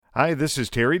Hi, this is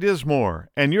Terry Dismore,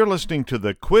 and you're listening to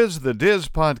the Quiz the Diz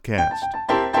podcast.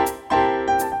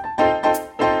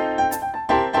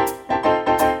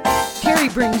 Terry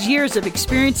brings years of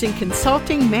experience in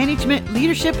consulting, management,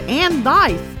 leadership, and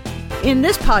life. In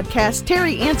this podcast,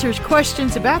 Terry answers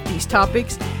questions about these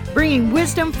topics, bringing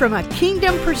wisdom from a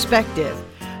kingdom perspective.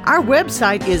 Our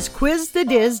website is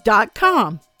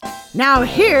quizthediz.com. Now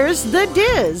here's the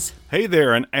Diz. Hey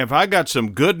there, and if I got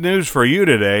some good news for you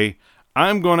today,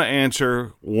 I'm going to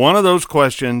answer one of those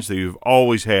questions that you've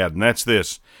always had, and that's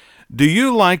this. Do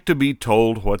you like to be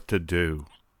told what to do?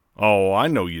 Oh, I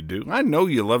know you do. I know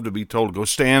you love to be told, go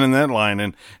stand in that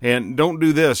line and don't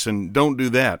do this and don't do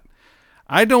that.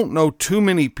 I don't know too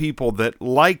many people that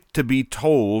like to be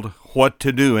told what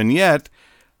to do, and yet,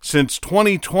 since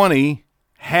 2020,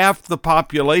 half the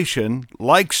population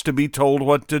likes to be told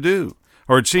what to do,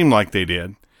 or it seemed like they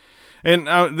did. And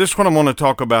this is what I want to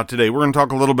talk about today. We're going to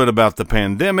talk a little bit about the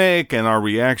pandemic and our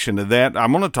reaction to that.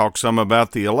 I'm going to talk some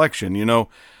about the election. You know,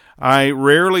 I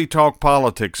rarely talk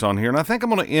politics on here, and I think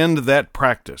I'm going to end that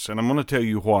practice, and I'm going to tell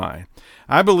you why.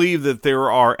 I believe that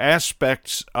there are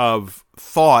aspects of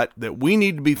thought that we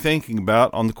need to be thinking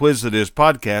about on the Quiz That Is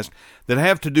podcast that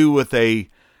have to do with a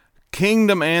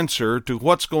kingdom answer to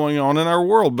what's going on in our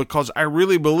world, because I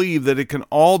really believe that it can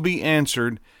all be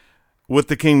answered with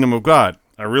the kingdom of God.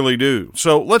 I really do.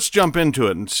 So let's jump into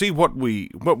it and see what we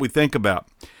think about.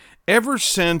 Ever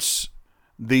since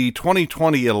the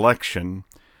 2020 election,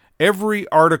 every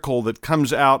article that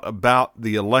comes out about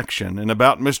the election and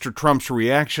about Mr. Trump's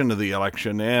reaction to the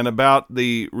election and about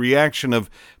the reaction of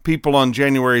people on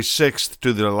January 6th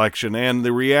to the election and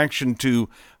the reaction to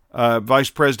Vice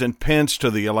President Pence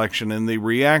to the election and the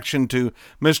reaction to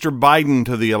Mr. Biden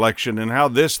to the election and how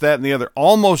this, that, and the other.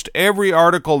 Almost every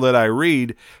article that I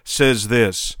read says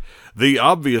this. The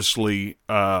obviously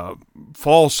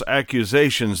false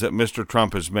accusations that Mr.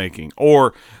 Trump is making,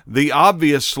 or the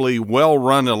obviously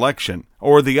well-run election,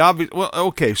 or the obvious... Well,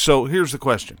 okay, so here's the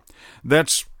question.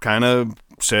 That's kind of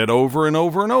said over and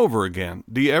over and over again.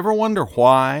 Do you ever wonder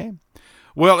why?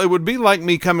 Well, it would be like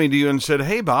me coming to you and said,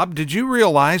 hey, Bob, did you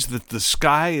realize that the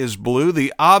sky is blue?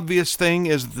 The obvious thing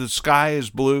is that the sky is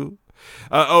blue.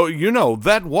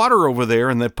 That water over there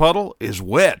in that puddle is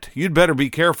wet. You'd better be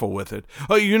careful with it.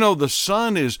 The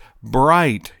sun is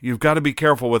bright. You've got to be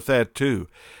careful with that, too.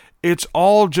 It's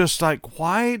all just like,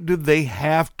 why do they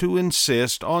have to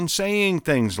insist on saying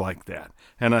things like that?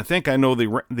 And I think I know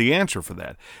the answer for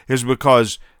that is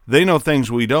because they know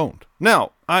things we don't.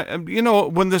 Now,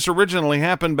 when this originally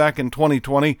happened back in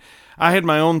 2020, I had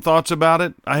my own thoughts about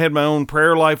it. I had my own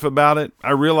prayer life about it.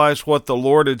 I realized what the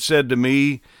Lord had said to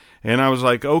me, and I was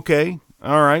like, okay,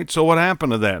 all right, so what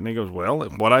happened to that? And he goes, well,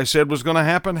 what I said was going to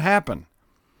happen, happened.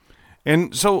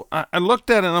 And so I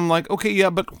looked at it, and I'm like, okay, yeah,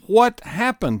 but what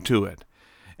happened to it?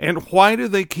 And why do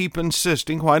they keep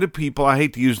insisting? Why do people, I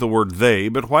hate to use the word they,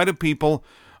 but why do people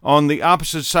on the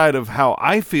opposite side of how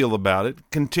I feel about it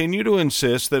continue to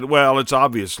insist that, well, it's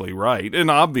obviously right, and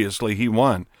obviously he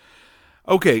won?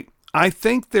 Okay, I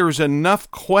think there's enough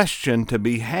question to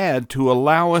be had to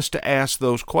allow us to ask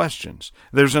those questions.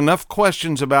 There's enough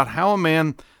questions about how a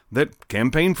man that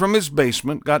campaigned from his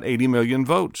basement got 80 million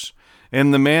votes,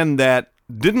 and the man that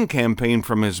didn't campaign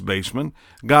from his basement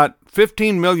got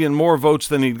 15 million more votes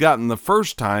than he'd gotten the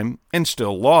first time and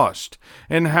still lost.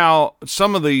 And how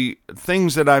some of the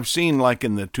things that I've seen, like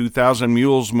in the 2000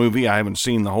 Mules movie, I haven't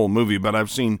seen the whole movie, but I've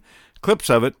seen clips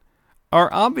of it,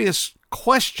 are obvious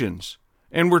questions.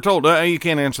 And we're told, you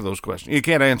can't answer those questions. You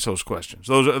can't answer those questions.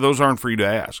 Those aren't for you to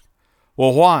ask.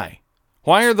 Well, why?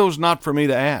 Why are those not for me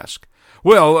to ask?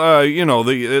 Well,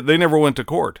 they never went to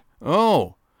court.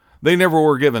 Oh, they never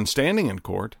were given standing in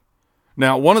court.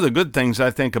 Now, one of the good things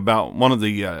I think about one of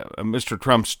the Mr.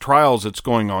 Trump's trials that's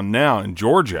going on now in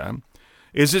Georgia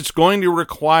is it's going to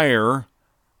require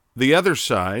the other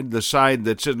side, the side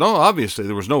that said, no, obviously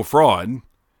there was no fraud,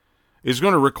 is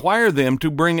going to require them to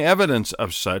bring evidence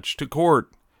of such to court.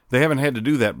 They haven't had to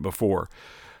do that before.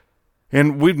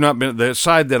 And we've not been, the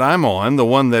side that I'm on, the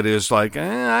one that is like,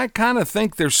 I kind of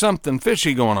think there's something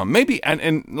fishy going on. Maybe,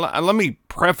 and let me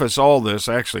preface all this.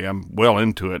 Actually, I'm well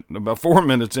into it, about 4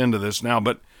 minutes into this now,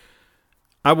 but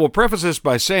I will preface this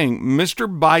by saying Mr.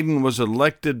 Biden was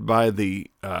elected by the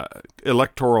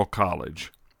Electoral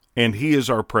College, and he is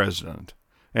our president.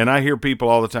 And I hear people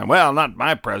all the time, well, not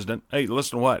my president. Hey,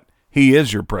 listen to what? He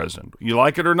is your president. You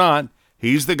like it or not,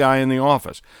 he's the guy in the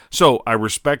office. So I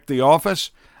respect the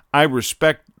office. I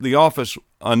respect the office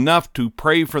enough to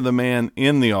pray for the man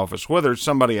in the office. Whether it's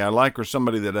somebody I like or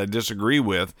somebody that I disagree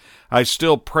with, I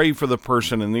still pray for the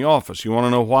person in the office. You want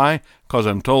to know why? Because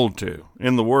I'm told to.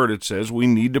 In the Word it says we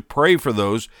need to pray for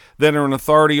those that are in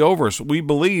authority over us. We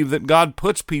believe that God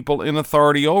puts people in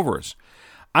authority over us.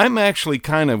 I'm actually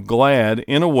kind of glad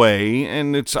in a way,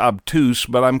 and it's obtuse,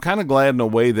 but I'm kind of glad in a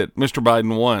way that Mr.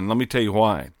 Biden won. Let me tell you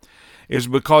why. Is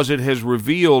because it has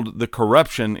revealed the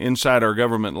corruption inside our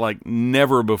government like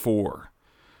never before.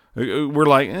 We're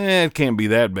like, it can't be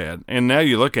that bad. And now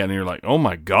you look at it and you're like, oh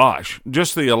my gosh,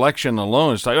 just the election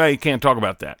alone, it's like, you can't talk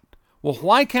about that. Well,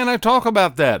 why can't I talk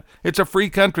about that? It's a free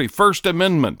country, First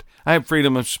Amendment. I have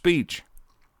freedom of speech.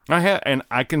 And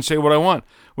I can say what I want.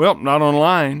 Well, not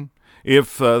online.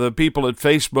 If the people at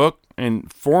Facebook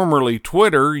and formerly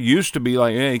Twitter used to be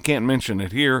like, you can't mention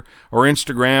it here, or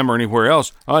Instagram or anywhere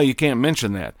else, you can't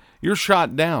mention that. You're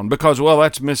shot down because,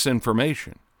 that's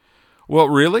misinformation. Well,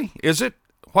 really? Is it?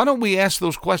 Why don't we ask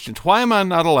those questions? Why am I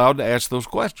not allowed to ask those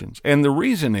questions? And the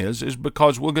reason is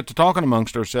because we'll get to talking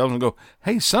amongst ourselves and go,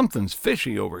 hey, something's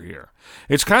fishy over here.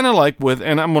 It's kind of like with,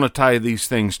 and I'm going to tie these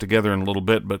things together in a little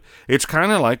bit, but it's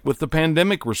kind of like with the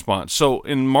pandemic response. So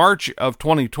in March of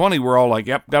 2020, we're all like,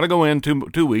 yep, got to go in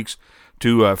 2 weeks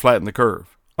to flatten the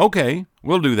curve. Okay,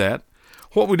 we'll do that.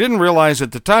 What we didn't realize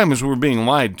at the time is we were being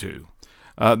lied to.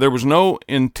 There was no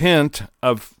intent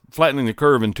of flattening the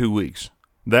curve in 2 weeks.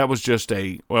 That was just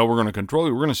we're going to control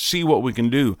you. We're going to see what we can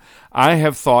do. I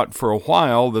have thought for a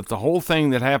while that the whole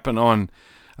thing that happened on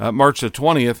March the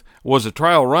 20th was a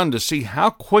trial run to see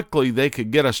how quickly they could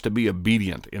get us to be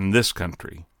obedient in this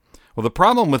country. Well, the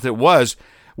problem with it was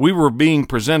we were being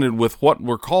presented with what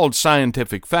were called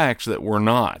scientific facts that were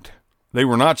not. They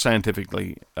were not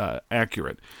scientifically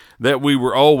accurate. That we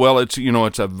were,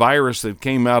 it's a virus that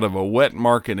came out of a wet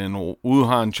market in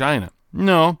Wuhan, China.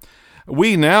 No.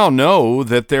 We now know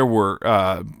that there were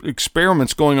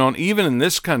experiments going on even in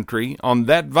this country on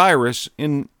that virus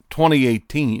in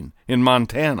 2018 in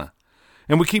Montana.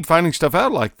 And we keep finding stuff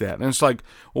out like that. And it's like,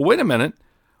 well, wait a minute.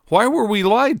 Why were we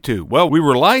lied to? Well, we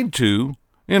were lied to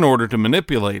in order to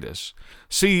manipulate us.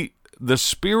 See, the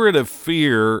spirit of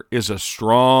fear is a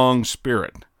strong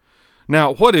spirit.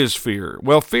 Now, what is fear?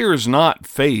 Well, fear is not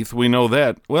faith. We know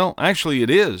that. Well, actually,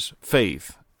 it is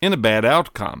faith in a bad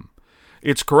outcome.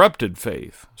 It's corrupted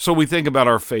faith. So we think about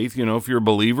our faith, if you're a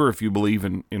believer, if you believe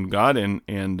in God and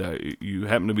you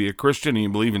happen to be a Christian and you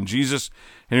believe in Jesus,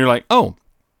 and you're like,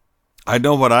 I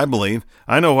know what I believe.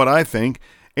 I know what I think.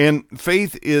 And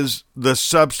faith is the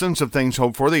substance of things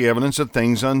hoped for, the evidence of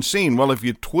things unseen. Well, if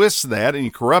you twist that and you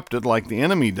corrupt it like the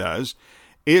enemy does,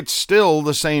 it's still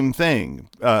the same thing.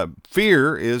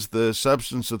 Fear is the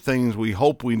substance of things we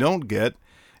hope we don't get,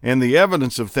 and the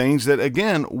evidence of things that,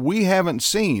 again, we haven't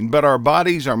seen, but our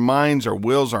bodies, our minds, our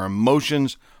wills, our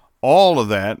emotions, all of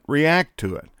that react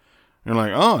to it. You're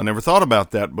like, I never thought about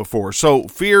that before. So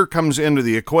fear comes into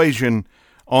the equation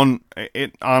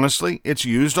honestly, it's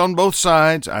used on both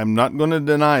sides. I'm not going to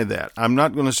deny that. I'm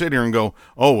not going to sit here and go,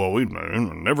 we've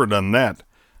never done that.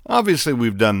 Obviously,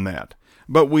 we've done that.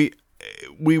 But we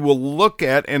will look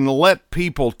at and let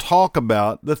people talk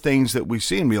about the things that we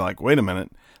see and be like, wait a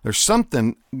minute. There's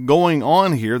something going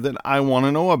on here that I want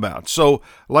to know about. So,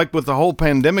 like with the whole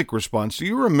pandemic response, do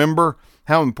you remember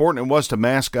how important it was to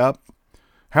mask up?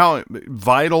 How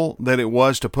vital that it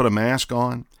was to put a mask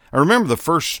on? I remember the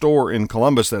first store in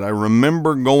Columbus that I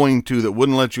remember going to that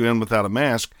wouldn't let you in without a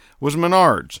mask was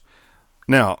Menards.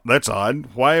 Now, that's odd.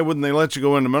 Why wouldn't they let you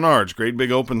go into Menards? Great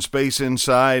big open space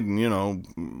inside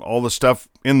and, all the stuff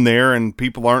in there and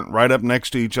people aren't right up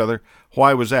next to each other.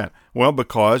 Why was that? Well,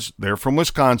 because they're from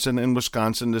Wisconsin and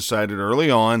Wisconsin decided early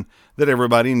on that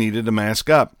everybody needed to mask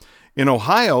up. In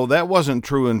Ohio, that wasn't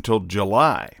true until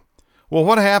July. Well,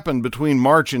 what happened between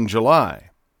March and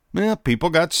July? Well, people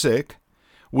got sick.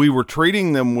 We were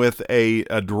treating them with a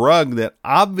drug that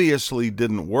obviously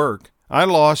didn't work. I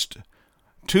lost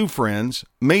 2 friends,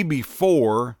 maybe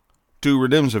 4, to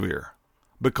Remdesivir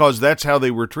because that's how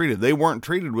they were treated. They weren't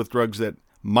treated with drugs that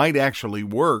might actually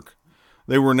work.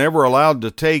 They were never allowed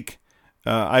to take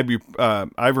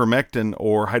ivermectin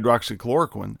or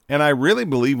hydroxychloroquine. And I really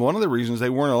believe one of the reasons they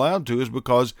weren't allowed to is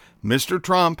because Mr.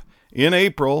 Trump in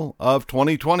April of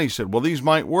 2020 said, well, these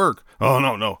might work. Oh,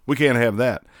 no, we can't have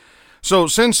that. So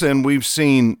since then, we've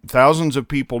seen thousands of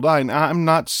people die. Now, I'm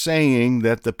not saying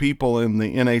that the people in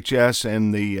the NHS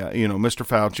and the, Mr.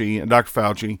 Fauci and Dr.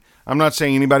 Fauci, I'm not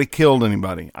saying anybody killed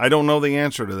anybody. I don't know the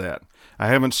answer to that. I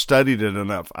haven't studied it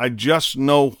enough. I just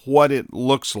know what it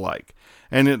looks like.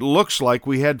 And it looks like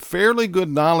we had fairly good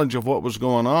knowledge of what was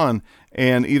going on,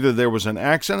 and either there was an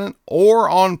accident or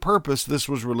on purpose this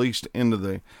was released into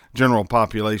the general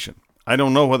population. I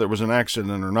don't know whether it was an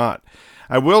accident or not.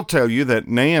 I will tell you that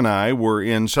Nay and I were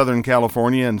in Southern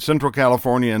California and Central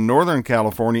California and Northern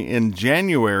California in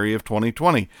January of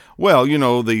 2020. Well,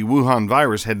 the Wuhan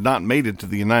virus had not made it to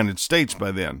the United States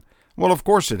by then. Well, of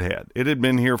course it had. It had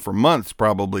been here for months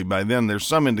probably by then. There's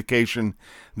some indication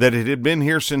that it had been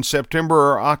here since September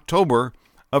or October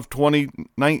of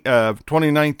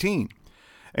 2019.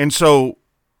 And so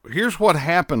here's what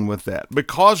happened with that.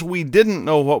 Because we didn't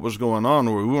know what was going on,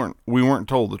 or we weren't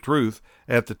told the truth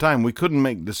at the time, we couldn't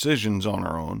make decisions on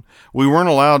our own. We weren't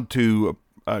allowed to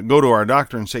go to our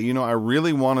doctor and say, I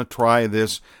really want to try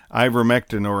this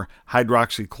ivermectin or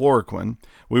hydroxychloroquine.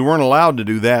 We weren't allowed to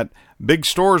do that. Big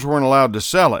stores weren't allowed to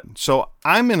sell it. So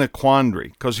I'm in a quandary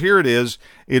because here it is.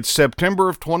 It's September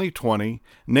of 2020.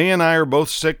 Nay and I are both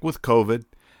sick with COVID.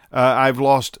 I've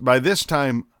lost, by this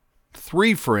time,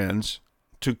 3 friends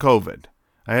to COVID.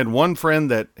 I had one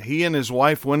friend that he and his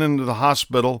wife went into the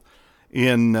hospital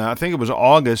in, I think it was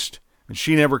August, and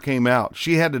she never came out.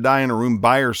 She had to die in a room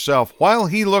by herself while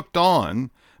he looked on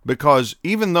because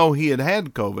even though he had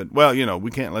COVID, well,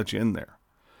 we can't let you in there.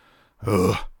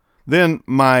 Ugh. Then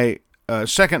my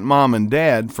second mom and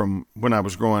dad from when I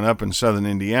was growing up in southern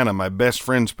Indiana, my best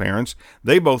friend's parents,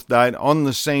 they both died on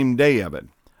the same day of it.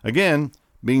 Again,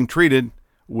 being treated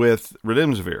with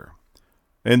remdesivir.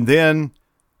 And then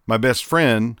my best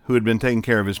friend, who had been taking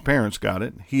care of his parents, got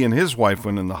it. He and his wife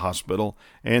went in the hospital,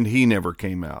 and he never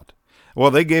came out.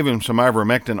 Well, they gave him some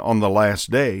ivermectin on the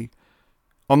last day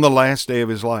of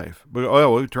his life.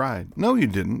 But, we tried. No, you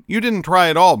didn't. You didn't try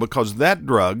at all because that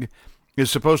drug is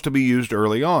supposed to be used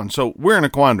early on. So we're in a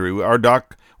quandary. Our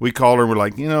doc, we called her, and we're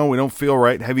like, we don't feel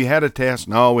right. Have you had a test?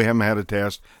 No, we haven't had a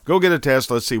test. Go get a test.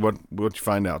 Let's see what you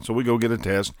find out. So we go get a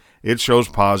test. It shows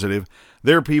positive.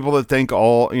 There are people that think a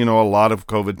lot of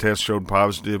COVID tests showed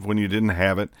positive when you didn't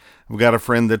have it. We've got a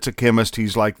friend that's a chemist.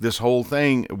 He's like, this whole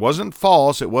thing, it wasn't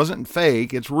false. It wasn't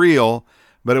fake. It's real,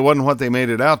 but it wasn't what they made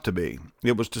it out to be.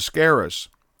 It was to scare us.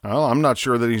 Well, I'm not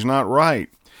sure that he's not right.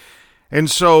 And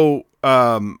so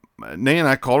Nay and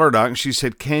I called our doc, and she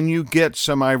said, can you get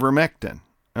some ivermectin?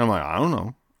 And I'm like, I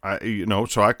don't know.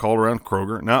 So I called around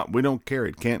Kroger. No, we don't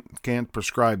carry it. Can't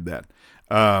prescribe that.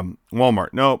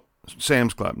 Walmart, nope.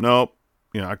 Sam's Club, nope.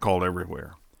 I called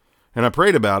everywhere. And I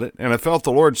prayed about it, and I felt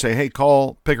the Lord say, hey,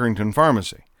 call Pickerington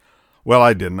Pharmacy. Well,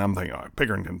 I didn't. I'm thinking,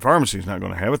 Pickerington Pharmacy's not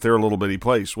going to have it. They're a little bitty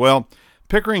place. Well,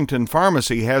 Pickerington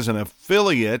Pharmacy has an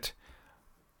affiliate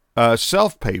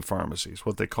self-pay pharmacy is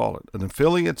what they call it, an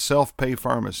affiliate self-pay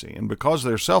pharmacy. And because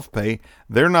they're self-pay,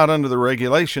 they're not under the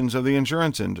regulations of the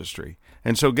insurance industry.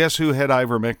 And so guess who had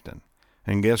ivermectin?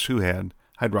 And guess who had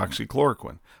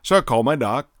hydroxychloroquine? So I called my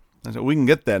doc. I said, we can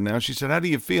get that now. She said, how do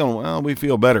you feel? Well, we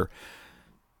feel better.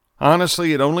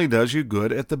 Honestly, it only does you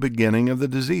good at the beginning of the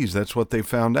disease. That's what they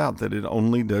found out, that it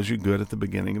only does you good at the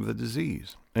beginning of the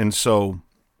disease. And so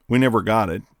we never got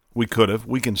it. We could have.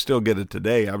 We can still get it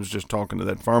today. I was just talking to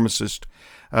that pharmacist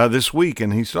this week,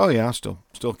 and he said, I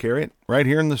still carry it right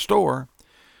here in the store.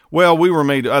 Well, we were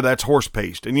made, that's horse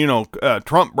paste. And,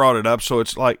 Trump brought it up, so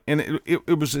it's like, and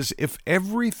it was as if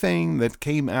everything that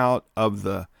came out of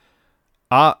the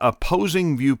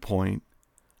opposing viewpoint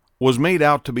was made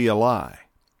out to be a lie.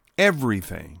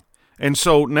 Everything. And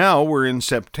so now we're in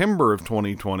September of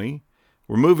 2020.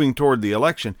 We're moving toward the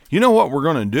election. You know what we're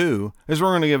going to do is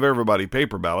we're going to give everybody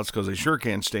paper ballots because they sure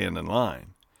can't stand in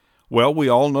line. Well, we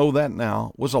all know that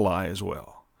now was a lie as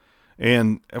well.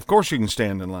 And, of course, you can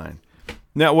stand in line.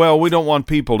 Now, well, we don't want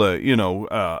people to,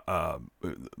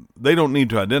 they don't need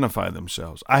to identify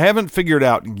themselves. I haven't figured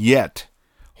out yet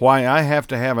why I have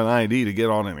to have an ID to get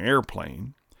on an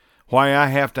airplane, why I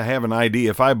have to have an ID.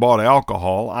 If I bought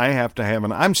alcohol, I have to have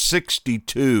I'm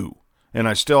 62, and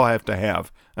I still have to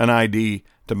have an ID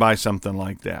to buy something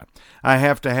like that. I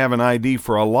have to have an ID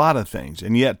for a lot of things,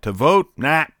 and yet to vote,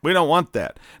 nah, we don't want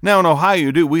that. Now, in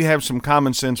Ohio, we have some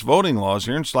common sense voting laws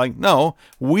here, and it's like, no,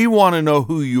 we want to know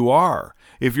who you are.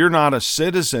 If you're not a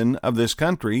citizen of this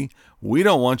country, we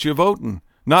don't want you voting,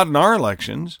 not in our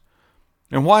elections.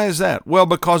 And why is that? Well,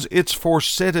 because it's for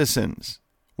citizens.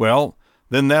 Well,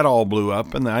 then that all blew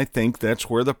up, and I think that's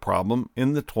where the problem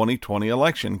in the 2020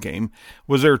 election came.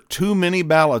 Was there too many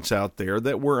ballots out there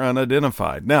that were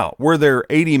unidentified? Now, were there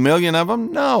 80 million of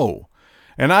them? No.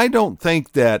 And I don't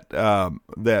think that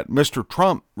that Mr.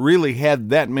 Trump really had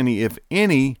that many, if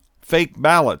any, fake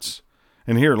ballots.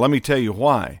 And here, let me tell you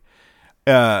why.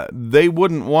 They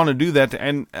wouldn't want to do that.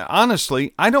 And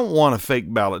honestly, I don't want a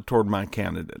fake ballot toward my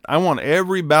candidate. I want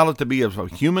every ballot to be of a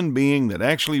human being that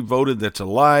actually voted, that's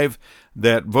alive,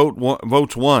 that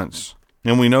votes once.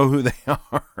 and we know who they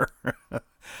are.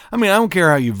 I mean, I don't care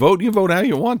how you vote. You vote how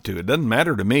you want to. It doesn't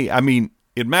matter to me. I mean,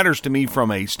 it matters to me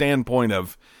from a standpoint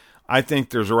of I think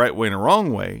there's a right way and a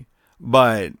wrong way,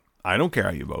 but I don't care how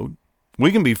you vote.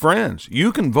 We can be friends.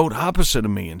 You can vote opposite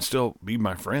of me and still be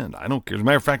my friend. I don't care. As a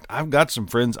matter of fact, I've got some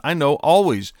friends I know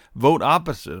always vote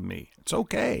opposite of me. It's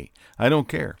okay. I don't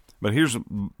care. But here's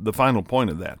the final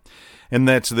point of that, and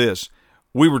that's this.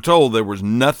 We were told there was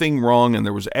nothing wrong and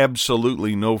there was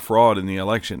absolutely no fraud in the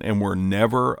election, and we're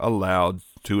never allowed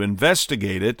to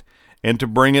investigate it and to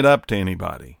bring it up to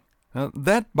anybody. Now,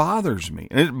 that bothers me,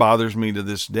 and it bothers me to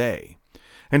this day.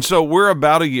 And so we're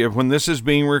about a year, when this is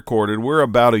being recorded, we're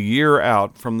about a year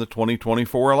out from the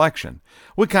 2024 election.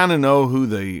 We kind of know who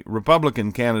the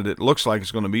Republican candidate looks like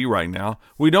it's going to be right now.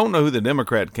 We don't know who the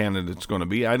Democrat candidate's going to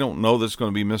be. I don't know that's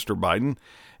going to be Mr. Biden.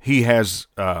 He has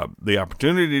the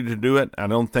opportunity to do it. I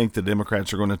don't think the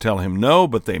Democrats are going to tell him no,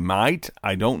 but they might.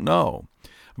 I don't know.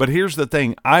 But here's the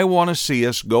thing. I want to see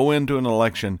us go into an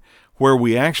election where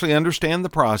we actually understand the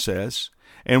process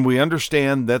and we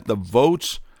understand that the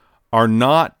votes are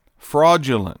not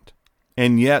fraudulent.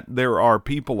 And yet there are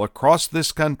people across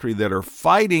this country that are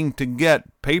fighting to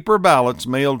get paper ballots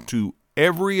mailed to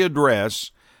every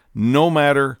address, no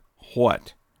matter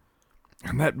what.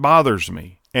 And that bothers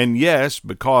me. And yes,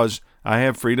 because I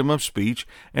have freedom of speech,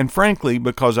 and frankly,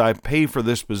 because I pay for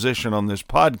this position on this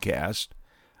podcast,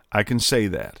 I can say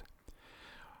that.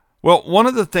 Well, one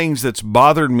of the things that's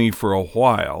bothered me for a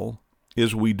while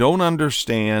is we don't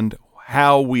understand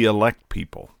how we elect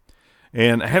people.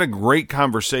 And I had a great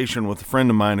conversation with a friend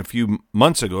of mine a few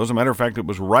months ago. As a matter of fact, it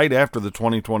was right after the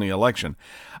 2020 election.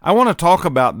 I want to talk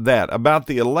about that, about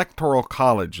the Electoral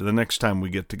College the next time we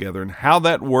get together and how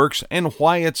that works and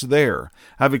why it's there.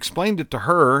 I've explained it to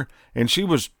her, and she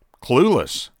was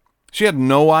clueless. She had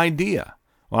no idea.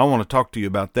 Well, I want to talk to you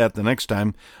about that the next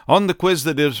time on the Quiz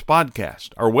That Is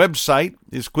podcast. Our website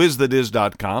is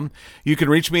quizthatis.com. You can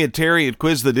reach me at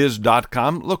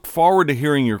terry@quizthatis.com. Look forward to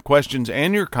hearing your questions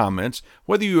and your comments.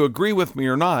 Whether you agree with me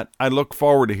or not, I look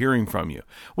forward to hearing from you.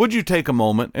 Would you take a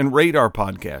moment and rate our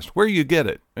podcast where you get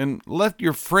it and let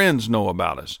your friends know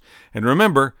about us? And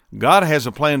remember, God has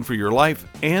a plan for your life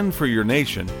and for your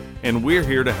nation, and we're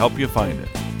here to help you find it.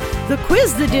 The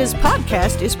Quiz That Is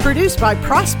podcast is produced by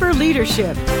Prosper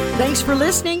Leadership. Thanks for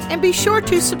listening, and be sure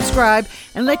to subscribe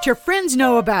and let your friends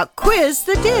know about Quiz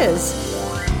That Is.